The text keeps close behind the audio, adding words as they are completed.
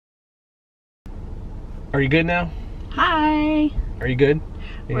Are you good now? Hi. Are you good?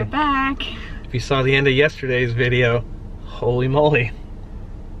 Yeah. We're back. If you saw the end of yesterday's video, holy moly.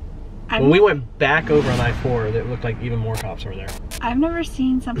 When we went back over on I-4, it looked like even more cops were there. I've never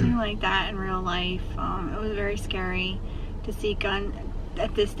seen something like that in real life. It was very scary to see gun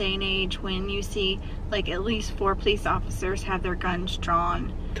at this day and age when you see like at least 4 police officers have their guns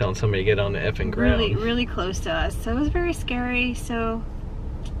drawn. Telling somebody to get on the effing ground. Really close to us. So it was very scary. So,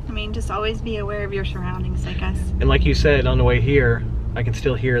 I mean, just always be aware of your surroundings, I guess. And like you said, on the way here, I can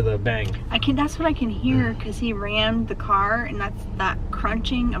still hear the bang. That's what I can hear, because he rammed the car, and that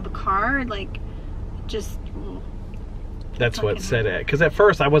crunching of the car, like, just. That's what said it. Because at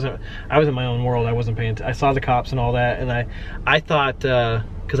first I was in my own world. I wasn't paying. I saw the cops and all that, and I thought,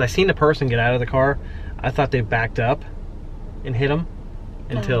 because I seen the person get out of the car, I thought they backed up and hit him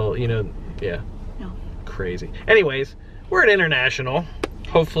until yeah. No. Crazy. Anyways, we're at International.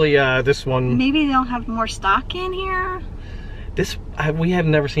 Hopefully this one. Maybe they'll have more stock in here. We have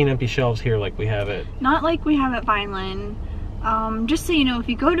never seen empty shelves here like we have it. Not like we have at Vineland. Just so you know, if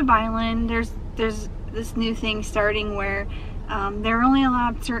you go to Vineland, there's this new thing starting where they're only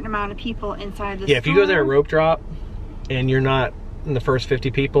allowed a certain amount of people inside the store. Yeah, if you go there at rope drop and you're not in the first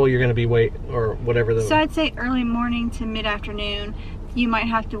 50 people, you're going to be or whatever. So I'd say early morning to mid-afternoon. You might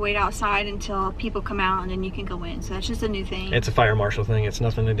have to wait outside until people come out, and then you can go in. So that's just a new thing. It's a fire marshal thing. It's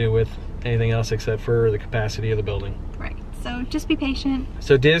nothing to do with anything else except for the capacity of the building. Right. So just be patient.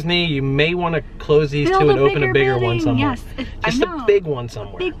 So Disney, you may want to close these two and open a bigger one somewhere. Yes, just a big one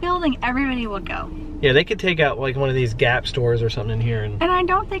somewhere. Big building, everybody will go. Yeah, they could take out like one of these Gap stores or something in here. And I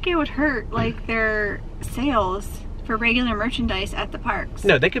don't think it would hurt like their sales for regular merchandise at the parks.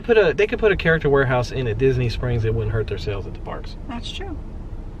 No, they could put a character warehouse in at Disney Springs. It wouldn't hurt their sales at the parks. That's true.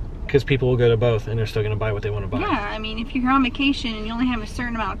 Because people will go to both and they're still going to buy what they want to buy. Yeah, I mean, if you're on vacation and you only have a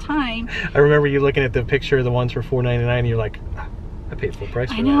certain amount of time. I remember you looking at the picture of the ones for $4.99 and you're like, I paid full price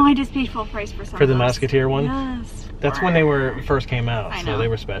for that. I know, I just paid full price for some. For the Musketeer one? Yes. That's when they first came out, so they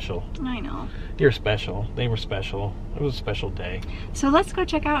were special. I know. You're special. They were special. It was a special day. So let's go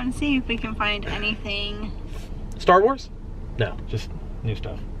check out and see if we can find anything. Star Wars? No, just new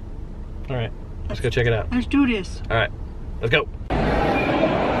stuff. All right, let's go check it out. Let's do this. All right, let's go.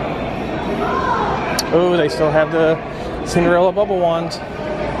 Oh, they still have the Cinderella bubble wands.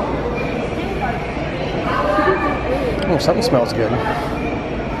 Oh, something smells good.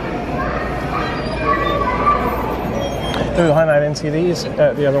 Oh, I didn't see these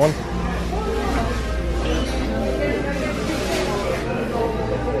at the other one.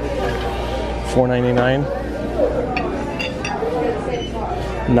 $4.99.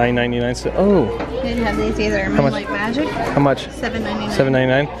 $9.99. Oh. They didn't have these either. How much? Like Magic? How much? $7.99.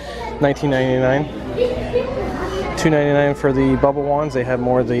 $7.99. $19.99. $2.99 for the bubble wands. They have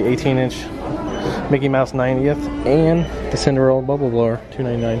more of the 18-inch Mickey Mouse 90th and the Cinderella bubble blower.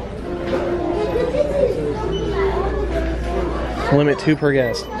 $2.99. Limit 2 per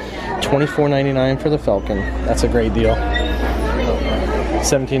guest. $24.99 for the Falcon. That's a great deal.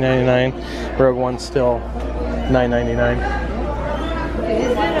 $17.99. Rogue One still $9.99.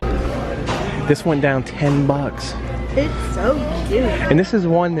 This went down $10. It's so cute. And this is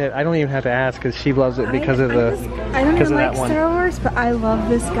one that I don't even have to ask because she loves it because of the. I don't even like Star Wars, but I love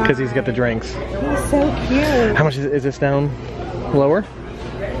this guy. Because he's got the drinks. He's so cute. How much is this down lower?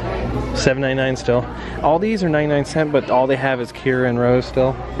 $7.99 still. All these are 99¢, but all they have is Kira and Rose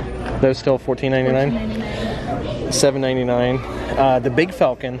still. Those still $14.99. $7.99. The Big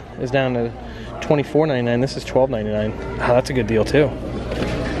Falcon is down to $24.99. This is $12.99. Oh, that's a good deal too.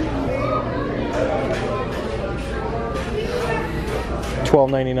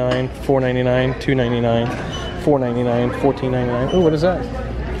 $12.99, $4.99, $2.99, $4.99, $14.99. Oh, what is that?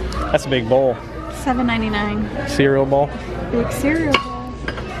 That's a big bowl. $7.99. Cereal bowl. Big cereal bowl.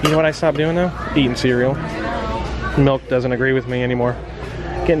 You know what I stopped doing though? Eating cereal. Milk doesn't agree with me anymore.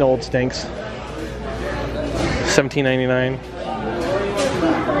 Getting old stinks. $17.99.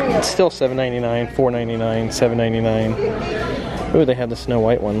 It's still $7.99, $4.99, $7.99. Oh, they have the Snow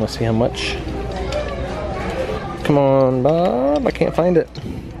White one. Let's see how much. Come on, Bob. I can't find it.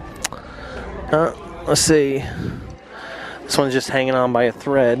 Let's see. This one's just hanging on by a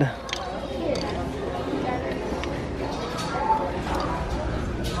thread.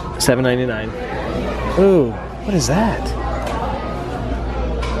 $7.99. Ooh, what is that?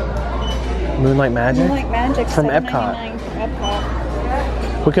 Moonlight Magic? Moonlight Magic from Epcot. From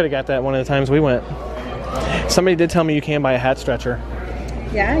Epcot. We could have got that one of the times we went. Somebody did tell me you can buy a hat stretcher.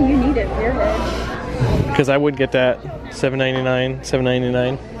 Yeah, you need it. You're good. Because I would get that. $7.99,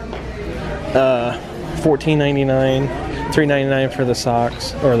 $7.99. $14.99, $3.99 for the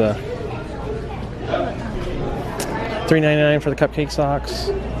socks or the $3.99 for the cupcake socks.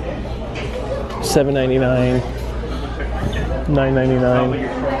 $7.99. $9.99.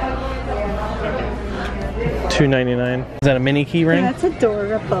 $2.99. Is that a mini key ring? Yeah, that's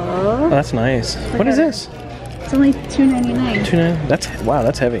adorable. Oh, that's nice. What is this? It's only $2.99. $2.99. That's, wow,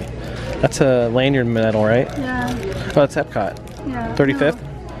 that's heavy. That's a lanyard medal, right? Yeah. Oh, that's Epcot. Yeah. 35th?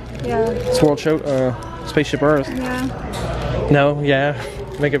 No. Yeah. It's World Show, Spaceship Earth. Yeah. No, yeah.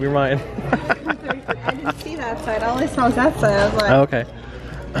 Make up your mind. I didn't see that side. All I saw was that side. I was like, Oh, okay.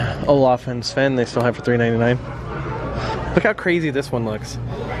 Olaf and Sven, they still have for $3.99. Look how crazy this one looks.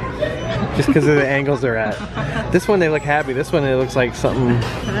 Just because of the angles they're at. This one, they look happy. This one, it looks like something.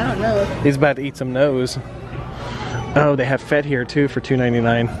 I don't know. He's about to eat some nose. Oh, they have Fed here too for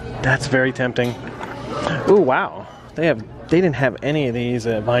 $2.99. That's very tempting. Oh, wow. They didn't have any of these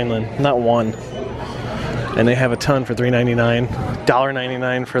at Vineland. Not one. And they have a ton for $3.99.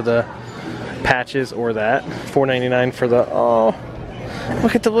 $1.99 for the patches or that. $4.99 for the, oh,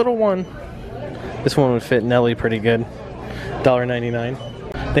 look at the little one. This one would fit Nelly pretty good. $1.99.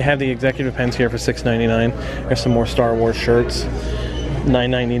 They have the executive pens here for $6.99. There's some more Star Wars shirts.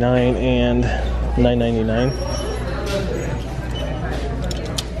 $9.99 and $9.99.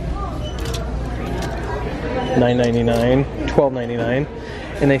 $9.99, $12.99,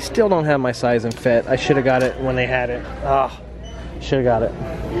 and they still don't have my size and fit. I should have got it when they had it. Ah, should have got it.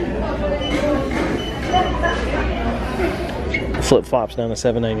 Flip flops down to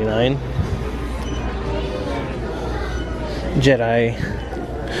 $7.99. Jedi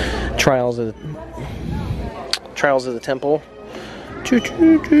Trials of the Temple.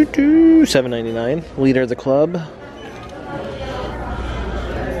 $7.99. Leader of the Club.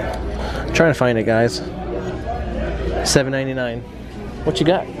 I'm trying to find it, guys. $7.99. What you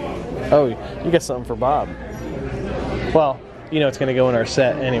got? Oh, you got something for Bob. Well, you know it's going to go in our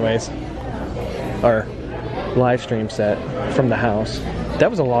set anyways. Our live stream set from the house. That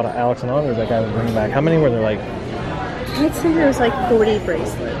was a lot of Alex and Honors that guy was bringing back. How many were there? Like, I'd say there was like 40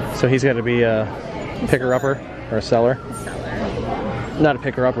 bracelets. So he's got to be a picker-upper or a seller? Seller. Not a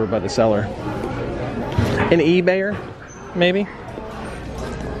picker-upper, but a seller. An eBayer, maybe?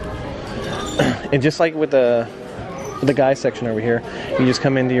 And just like with the guy section over here, you just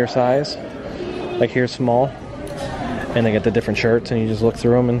come into your size. Like here's small. And they get the different shirts and you just look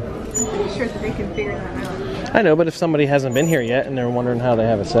through them. And I'm pretty sure that they can figure that out. I know, but if somebody hasn't been here yet and they're wondering how they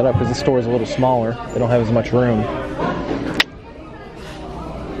have it set up, because the store is a little smaller, they don't have as much room.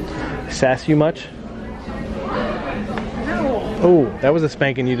 Sass you much? No. Oh, that was a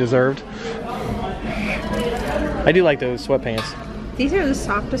spanking you deserved. I do like those sweatpants. These are the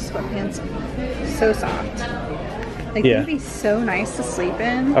softest sweatpants. So soft. Like, Yeah. they'd be so nice to sleep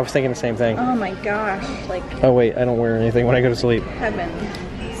in. I was thinking the same thing. Oh my gosh. Like, Oh wait, I don't wear anything when I go to sleep. heaven.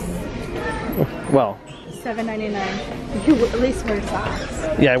 Well, $7.99. You at least wear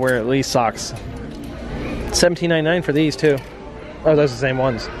socks. yeah, I wear at least socks. $17.99 for these too. Oh, those are the same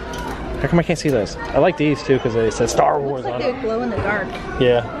ones. How come I can't see those? I like these too because they said Star Wars Looks like on they them. would glow in the dark.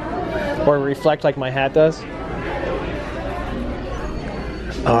 Yeah. Or reflect like my hat does.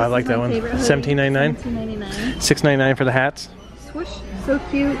 Oh, I like that one. $17.99. $17.99. $6.99 for the hats. Swoosh. So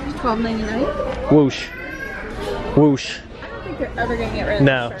cute. $12.99. Whoosh. Whoosh. I don't think they're ever going to get rid of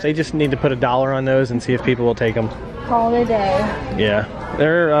No, this shirt. they just need to put $1 on those and see if people will take them. Call it a day. Yeah.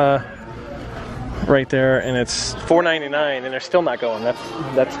 They're right there, and it's $4.99, and they're still not going.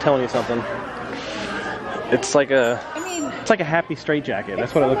 That's telling you something. It's like a happy straitjacket.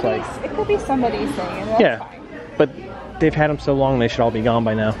 That's what it looks like. It could be somebody's thing. And that's Yeah, fine. but they've had them so long they should all be gone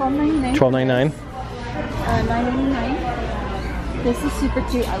by now. $12.99. $12.99. $9.99. This is super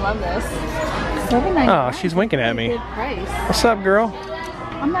cute. I love this. $7.99. Oh, she's winking at me. Good price. What's up, girl?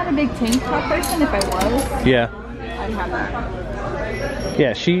 I'm not a big tank top person. If I was, Yeah. I'd have that.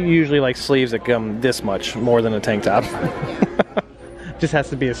 Yeah, she usually likes sleeves that come this much more than a tank top. Just has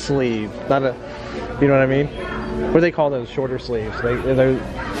to be a sleeve, not a, you know what I mean? What do they call those shorter sleeves?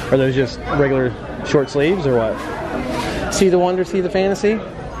 Are those just regular short sleeves or what? See the wonder, see the fantasy?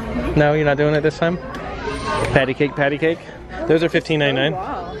 No, you're not doing it this time? Patty cake, patty cake. Those are $15.99. Oh,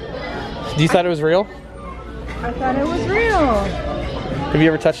 wow. You thought it was real? I thought it was real. Have you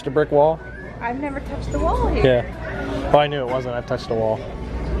ever touched a brick wall? I've never touched the wall here. Yeah. Oh, I knew it wasn't. I've touched a wall.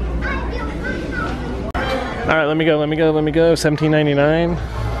 All right, let me go. $17.99.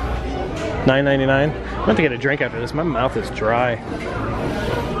 $9.99. I'm going to get a drink after this. My mouth is dry.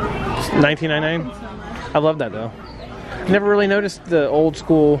 $19.99. I love that though. Never really noticed the old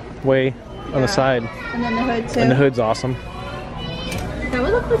school way on the side. And then the hood too. And the hood's awesome. That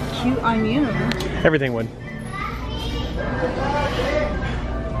would look like cute on you. Everything would.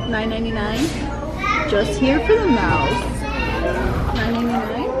 $9.99. Just here for the mouse.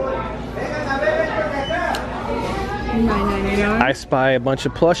 $9.99. $9.99. I spy a bunch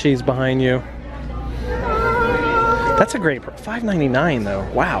of plushies behind you. That's a great $5.99 though.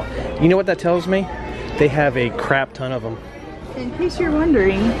 Wow. You know what that tells me? They have a crap ton of them. In case you're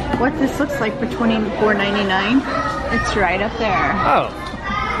wondering what this looks like for $24.99, it's right up there. Oh.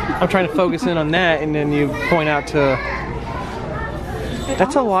 I'm trying to focus in on that, and then you point out to...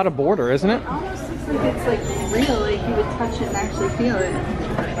 That's a lot of border, isn't it? It almost looks like it's like real, like you would touch it and actually feel it.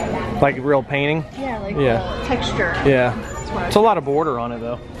 Like real painting? Yeah, like texture. Yeah. It's a lot of border on it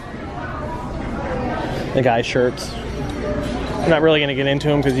though. The guy's shirts. I'm not really going to get into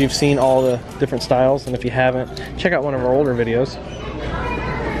them because you've seen all the different styles, and if you haven't, check out one of our older videos.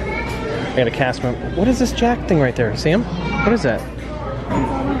 I got a cast member. What is this Jack thing right there? See him? What is that?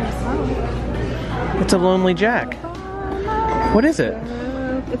 It's a Lonely Jack. What is it?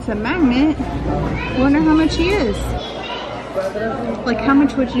 It's a magnet. I wonder how much he is. Like how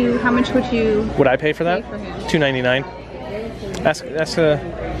much would you Would I pay for that? for him? $2.99. That's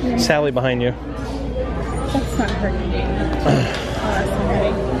Sally behind you. That's not hurting.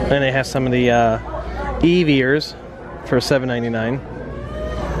 And they have some of the Eve ears for $7.99.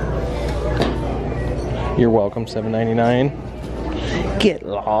 You're welcome, $7.99. Get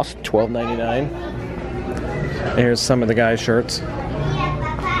lost, $12.99. Here's some of the guys' shirts.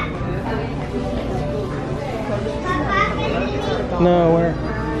 No, where?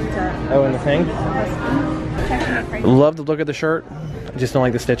 Oh, in the thing? Love the look of the shirt. I just don't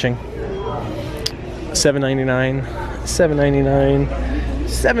like the stitching. $7.99. $7.99.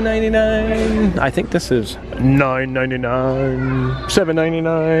 $7.99. I think this is $9.99.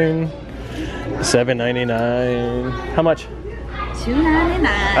 $7.99. $7.99. How much?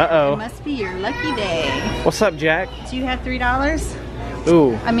 $2.99. Uh-oh. It must be your lucky day. What's up, Jack? Do you have $3?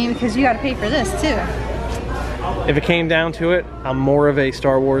 Ooh. I mean, because you got to pay for this too. If it came down to it, I'm more of a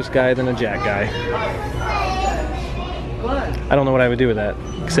Star Wars guy than a Jack guy. I don't know what I would do with that,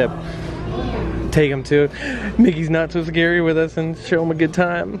 except take him to Mickey's Not So Scary with us and show him a good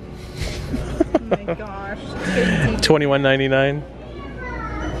time. Oh my gosh. $21.99.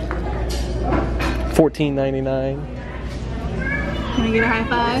 $14.99. Can we get a high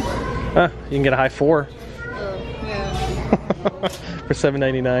five? You can get a high 4 Oh, yeah. for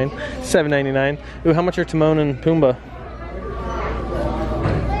 $7.99. $7.99. Ooh, how much are Timon and Pumbaa?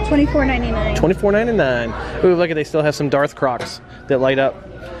 $24.99. $24.99. Ooh, look at, they still have some Darth Crocs that light up.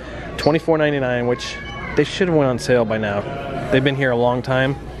 $24.99, which they should have went on sale by now. They've been here a long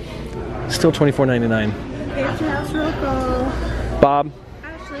time. Still $24.99. Here's your house roll call. Bob,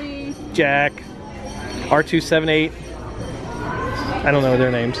 Ashley. Jack, R278. I don't know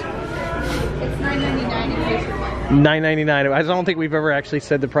their names. It's $9.99 in case you're wondering. $9.99. I don't think we've ever actually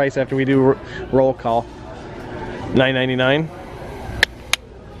said the price after we do roll call. $9.99.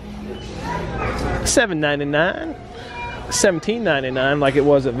 $7.99. $17.99 like it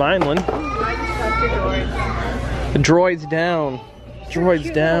was at Vineland. Ooh, I just got your droids. The droids down. Droids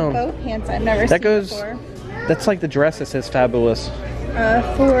Cute down. little boat pants I've never That seen goes. before. That's like the dress that says fabulous.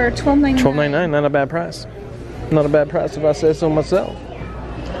 For $12.99. $12.99. Not a bad price. Not a bad price if I say so myself.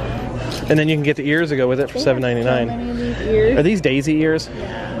 And then you can get the ears to go with it for $7.99. Are these Daisy ears?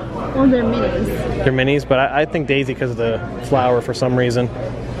 Well, they're minis. They're minis, but I think Daisy because of the flower for some reason.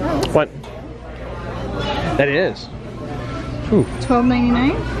 What? That is. Ooh,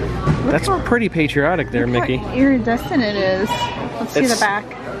 $12.99. that's pretty patriotic there, Mickey. How iridescent it is. Let's see the back.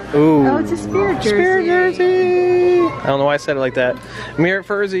 Ooh. Oh, it's a Spirit jersey. Spirit jersey. I don't know why I said it like that. Mirror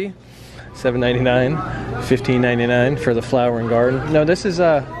Furzy. $7.99. $15.99 for the Flower and Garden. No, this is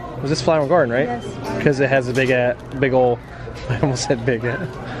was this Flower and Garden, right? Yes. Because it has a big old. I almost said big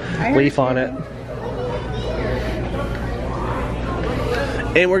leaf on it.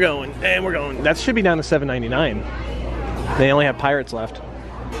 And we're going. And we're going. That should be down to $7.99. They only have Pirates left.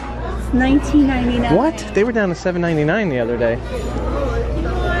 It's $19.99. What? They were down to $7.99 the other day.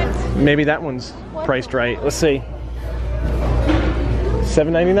 Maybe that one's priced right. Let's see.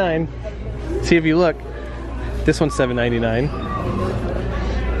 $7.99. See if you look. This one's $7.99.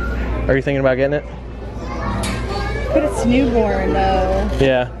 Are you thinking about getting it? But it's newborn though.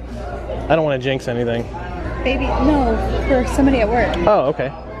 Yeah. I don't want to jinx anything. Baby, no, for somebody at work. Oh, okay.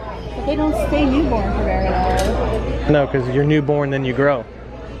 But they don't stay newborn for very long. No, because you're newborn, then you grow.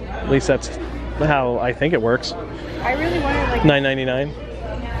 At least that's how I think it works. I really wanted like $9.99.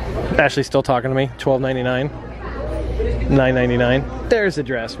 Ashley's still talking to me. $12.99. $9.99. There's the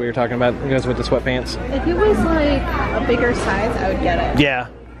dress we were talking about. It goes with the sweatpants. if it was like a bigger size, I would get it. Yeah.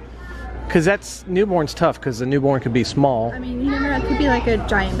 Because newborn's tough because the newborn could be small. I mean, you never know, it could be like a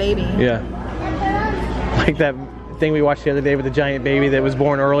giant baby. Yeah. Like that thing we watched the other day with the giant baby that was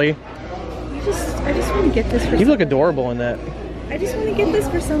born early. I just want to get this for You look adorable in that. I just want to get this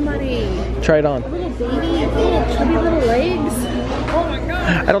for somebody. Try it on. A little baby, little chubby little legs. Oh my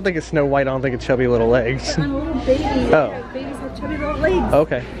god. I don't think it's Snow White. I don't think it's chubby little legs. On a little baby. Oh. Yeah, babies have chubby little legs.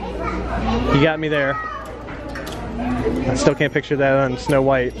 Okay. You got me there. I still can't picture that on Snow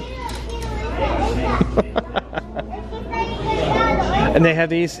White. And they have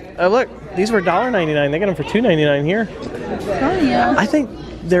these. Oh look, these were $1.99. They got them for $2.99 here. Oh yeah. I think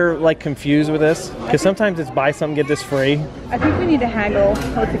they're like confused with this because sometimes it's buy something get this free. I think we need to haggle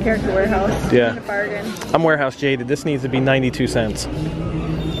with the character warehouse. Yeah. A bargain. I'm warehouse jaded. This needs to be 92 cents.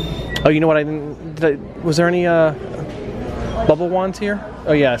 Oh, you know what? I didn't. Was there any bubble wands here?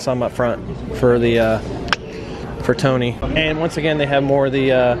 Oh yeah, I saw them up front for the for Tony. And once again, they have more of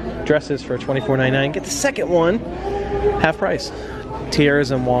the dresses for $24.99. Get the second one, half price.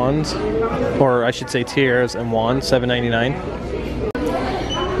 Tiaras and wands, or I should say tiaras and wands, $7.99.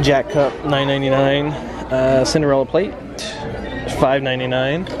 Jack cup, $9.99. Cinderella plate,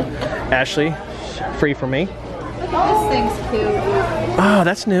 $5.99. Ashley, free for me. This thing's cute. Oh,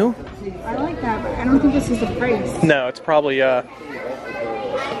 that's new. I like that, but I don't think this is the price. No, it's probably, you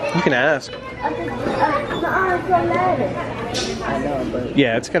can ask.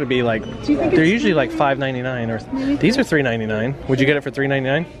 Yeah, it's got to be like, they're usually like $5.99 or, these are $3.99. Would you get it for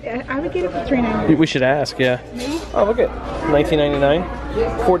 $3.99? I would get it for $3.99. We should ask, yeah. Oh, look at $19.99,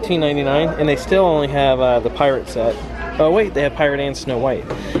 $14.99, and they still only have the pirate set. Oh wait, they have Pirate and Snow White.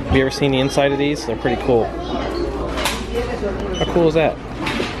 Have you ever seen the inside of these? They're pretty cool. How cool is that?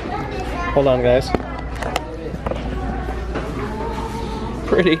 Hold on, guys.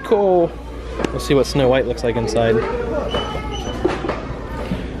 Pretty cool. Let's see what Snow White looks like inside.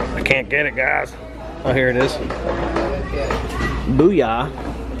 I can't get it, guys. Oh, here it is. Booyah.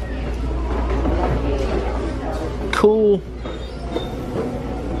 Cool.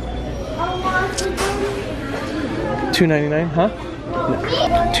 $2.99, huh? No.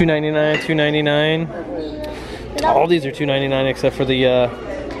 $2.99, $2.99. All these are $2.99 except for the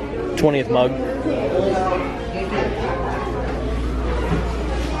 20th mug.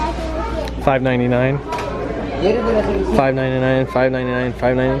 $5.99. $5.99, $5.99,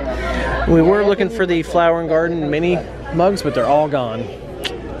 $5.99. We were looking for the Flower and Garden mini mugs, but they're all gone.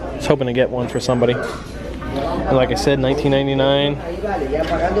 I was hoping to get one for somebody. And like I said, $19.99.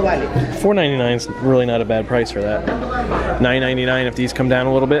 $4.99 is really not a bad price for that. $9.99 if these come down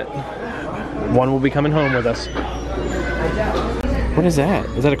a little bit. One will be coming home with us. What is that?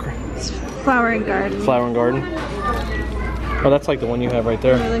 Is that a Flower and Garden? Flower and Garden. Oh, that's like the one you have right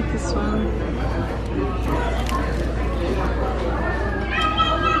there. I like this one.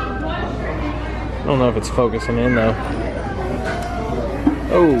 I don't know if it's focusing in though.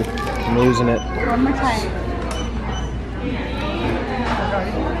 Oh, I'm losing it. One more time.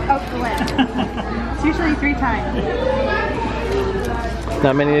 Oh, it's usually 3 times.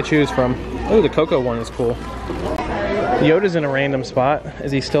 Not many to choose from. Oh, the cocoa one is cool. Yoda's in a random spot.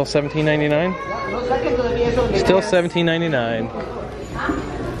 Is he still $17.99? Still $17.99.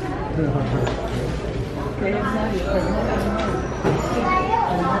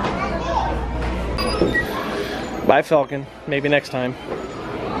 Bye, Falcon. Maybe next time.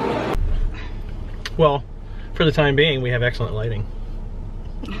 Well, for the time being, we have excellent lighting.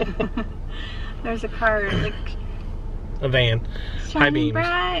 There's a car, like a van. High beams.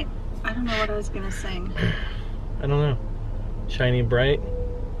 Bright. I don't know what I was gonna sing. I don't know. Shiny bright.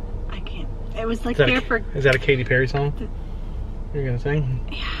 I can't. It was like there for. Is that a Katy Perry song? You're gonna sing?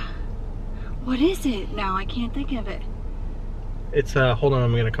 Yeah. What is it now? I can't think of it. It's hold on,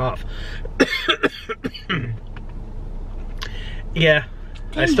 I'm gonna cough. Yeah,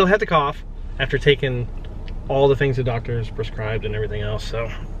 I still have to cough after taking all the things the doctors prescribed and everything else, so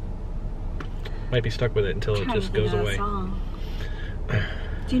might be stuck with it until it just goes away. Song.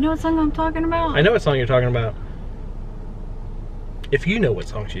 Do you know what song I'm talking about? I know what song you're talking about. If you know what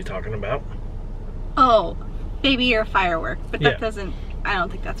song she's talking about. Oh, Baby You're a Firework, but that yeah. doesn't, I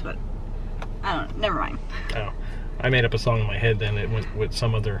don't think that's what, I don't, never mind. Oh, I made up a song in my head then, it went with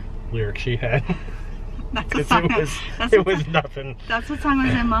some other lyric she had. That's what song it was nothing. That's what song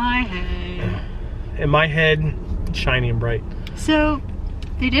was in my head. In my head, shiny and bright. So,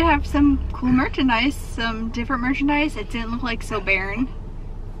 they did have some cool merchandise, some different merchandise. It didn't look like so barren.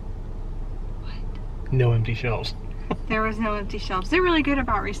 What? No empty shelves. There was no empty shelves. They're really good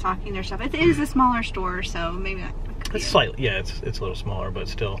about restocking their stuff. It is a smaller store, so maybe that could be it's slightly, yeah, it's a little smaller, but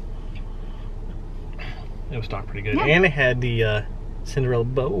still, it was stocked pretty good. Yeah. And it had the Cinderella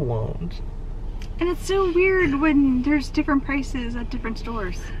bow wands. And it's so weird when there's different prices at different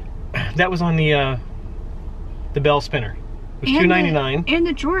stores. That was on the The Bell spinner. It was $2.99. And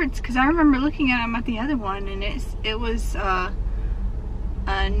the jorts, because I remember looking at them at the other one, and it was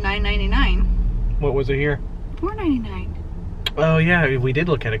 $9.99. What was it here? $4.99. Oh yeah, we did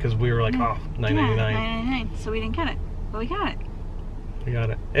look at it because we were like, oh, $9.99. Yeah, $9.99. So we didn't get it, but we got it. We got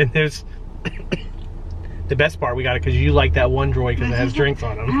it. And there's the best part. We got it because you like that one droid because it has drinks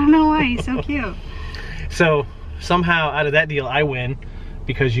on I them. don't know why. He's so cute. So somehow out of that deal, I win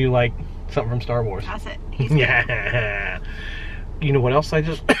because you like something from Star Wars. That's it. Yeah. You know what else I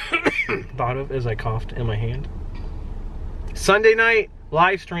just thought of as I coughed in my hand? Sunday night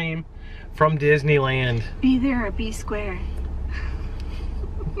live stream from Disneyland. Be there or be square.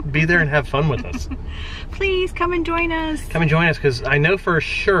 Be there and have fun with us. Please come and join us. Come and join us because I know for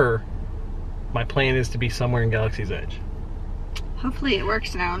sure my plan is to be somewhere in Galaxy's Edge. Hopefully it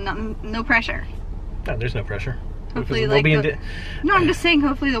works now. No pressure. No, there's no pressure. Hopefully, we'll like no, I'm just saying.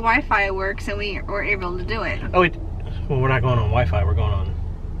 Hopefully the Wi-Fi works and we're able to do it. Oh, well, we're not going on Wi-Fi. We're going on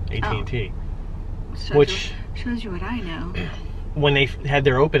AT&T, which shows you what I know. When they had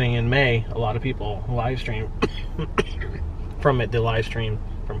their opening in May, a lot of people live stream from it. The live stream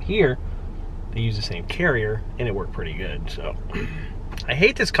from here, they use the same carrier, and it worked pretty good. So, I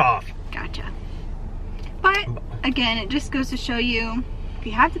hate this cough. Gotcha. But again, it just goes to show you, if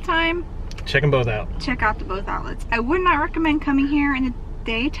you have the time, check them both out. Check out both outlets. I would not recommend coming here in the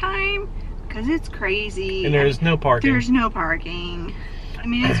daytime because it's crazy. And there's no parking. There's no parking. I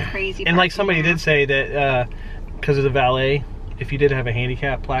mean, it's crazy. And like somebody did say that because of the valet, if you did have a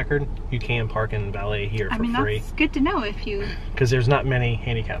handicap placard, you can park in valet here for free. That's good to know if you... Because there's not many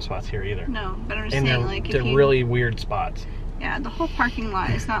handicap spots here either. No, but I'm just saying, like, if they're really weird spots. Yeah, the whole parking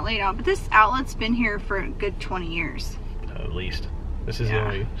lot is not laid out. But this outlet's been here for a good 20 years. At least. This is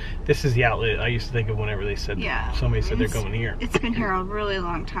this is the outlet I used to think of whenever they said somebody said they're going here. It's been here a really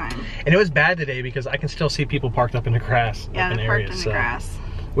long time. And it was bad today because I can still see people parked up in the grass. Yeah, they're parked in the grass.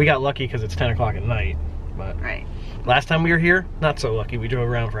 We got lucky because it's 10 o'clock at night. But right. Last time we were here, not so lucky. We drove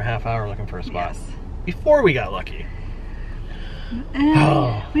around for a half hour looking for a spot. Yes. Before we got lucky.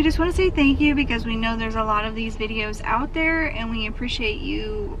 And we just want to say thank you because we know there's a lot of these videos out there and we appreciate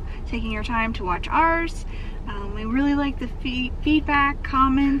you taking your time to watch ours. We really like the feedback,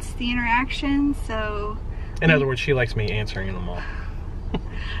 comments, the interaction, so... In other words, she likes me answering them all.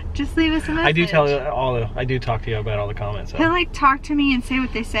 Just leave us a message. I do talk to you about all the comments. So. He'll like talk to me and say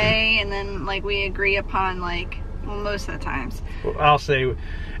what they say and then like we agree upon like, well, most of the times. I'll say,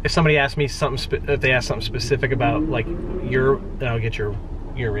 if somebody asks me something, if they ask something specific about like then I'll get your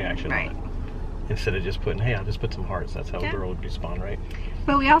reaction on it. Instead of just putting, hey, I'll just put some hearts. That's how a girl would respond, right?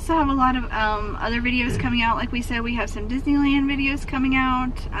 But we also have a lot of other videos coming out. Like we said, we have some Disneyland videos coming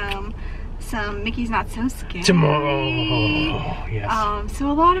out. Some Mickey's Not So Scary. Tomorrow, yes. So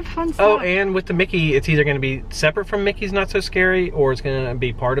a lot of fun stuff. Oh, and with the Mickey, it's either going to be separate from Mickey's Not So Scary, or it's going to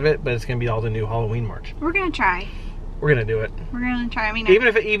be part of it, but it's going to be all the new Halloween merch. We're going to try. We're going to do it. We're going to try. I mean, even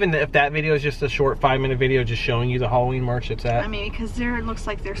if that video is just a short 5-minute video just showing you the Halloween merch it's at. I mean, because it looks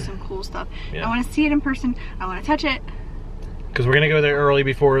like there's some cool stuff. Yeah. I want to see it in person. I want to touch it. Because we're going to go there early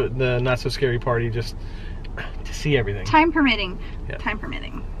before the Not So Scary party just to see everything. Time permitting. Yeah. Time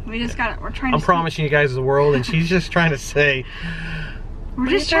permitting. We just we're trying to... I'm promising you guys the world, and she's just trying to say... We're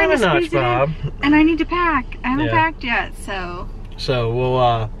just trying to squeeze it in, and I need to pack. I haven't packed yet, so...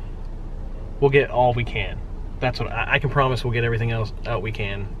 So we'll get all we can. That's what I can promise. We'll get everything else out we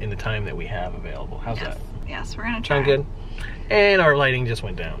can in the time that we have available. How's that? Yes, we're gonna try. Sound good? And our lighting just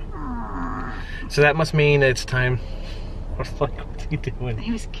went down. So that must mean it's time. What's he doing?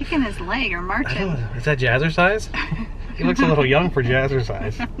 He was kicking his leg or marching. I don't know. Is that jazzercise? He looks a little young for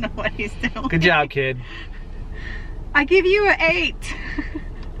jazzercise. I don't know what he's doing. Good job, kid. I give you an 8.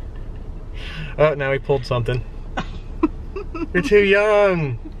 Oh, now he pulled something. You're too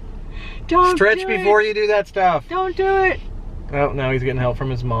young. Don't stretch before you do that stuff. Don't do it. Oh, now he's getting help from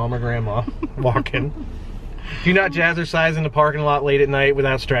his mom or grandma walking. Do not jazzercise in the parking lot late at night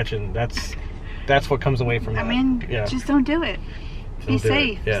without stretching. That's what comes away from that. I mean, just don't do it. Be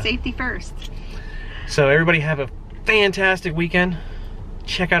safe. Yeah. Safety first. So everybody have a fantastic weekend.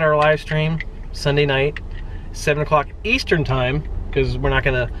 Check out our live stream Sunday night, 7 o'clock Eastern time, because we're not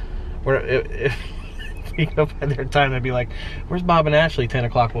gonna. If we go by their time, they'd be like, "Where's Bob and Ashley?" 10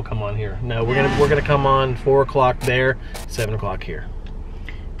 o'clock will come on here. No, we're gonna come on 4 o'clock there, 7 o'clock here.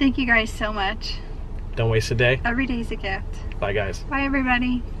 Thank you guys so much. Don't waste a day. Every day's a gift. Bye, guys. Bye,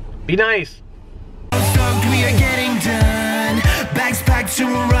 everybody. Be nice. We are getting done. Bags packed, so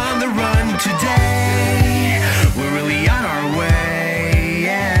we're on the run today. We're really on our way.